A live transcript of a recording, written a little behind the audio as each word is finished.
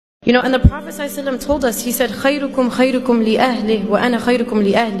You know, and the Prophet ﷺ told us, he said, خَيْرُكُمْ خَيْرُكُمْ لِأَهْلِهِ وَأَنَا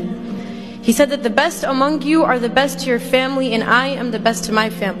خَيْرُكُمْ لِأَهْلِي. He said that the best among you are the best to your family, and I am the best to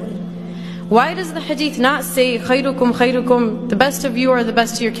my family. Why does the hadith not say, خَيْرُكُمْ خَيْرُكُمْ, the best of you are the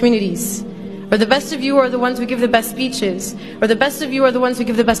best to your communities? Or the best of you are the ones who give the best speeches? Or the best of you are the ones who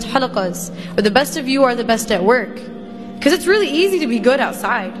give the best halaqas? Or the best of you are the best at work? Because it's really easy to be good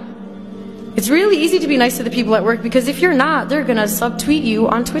outside. It's really easy to be nice to the people at work, because if you're not, they're going to subtweet you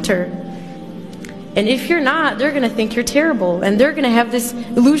on Twitter. And if you're not, they're going to think you're terrible. And they're going to have this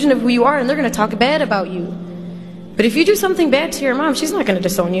illusion of who you are, and they're going to talk bad about you. But if you do something bad to your mom, she's not going to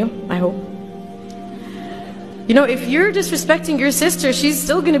disown you, I hope. You know, if you're disrespecting your sister, she's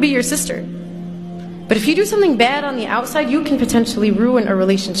still going to be your sister. But if you do something bad on the outside, you can potentially ruin a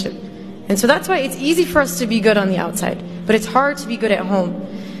relationship. And so that's why it's easy for us to be good on the outside, but it's hard to be good at home.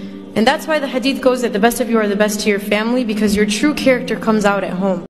 And that's why the hadith goes that the best of you are the best to your family, because your true character comes out at home.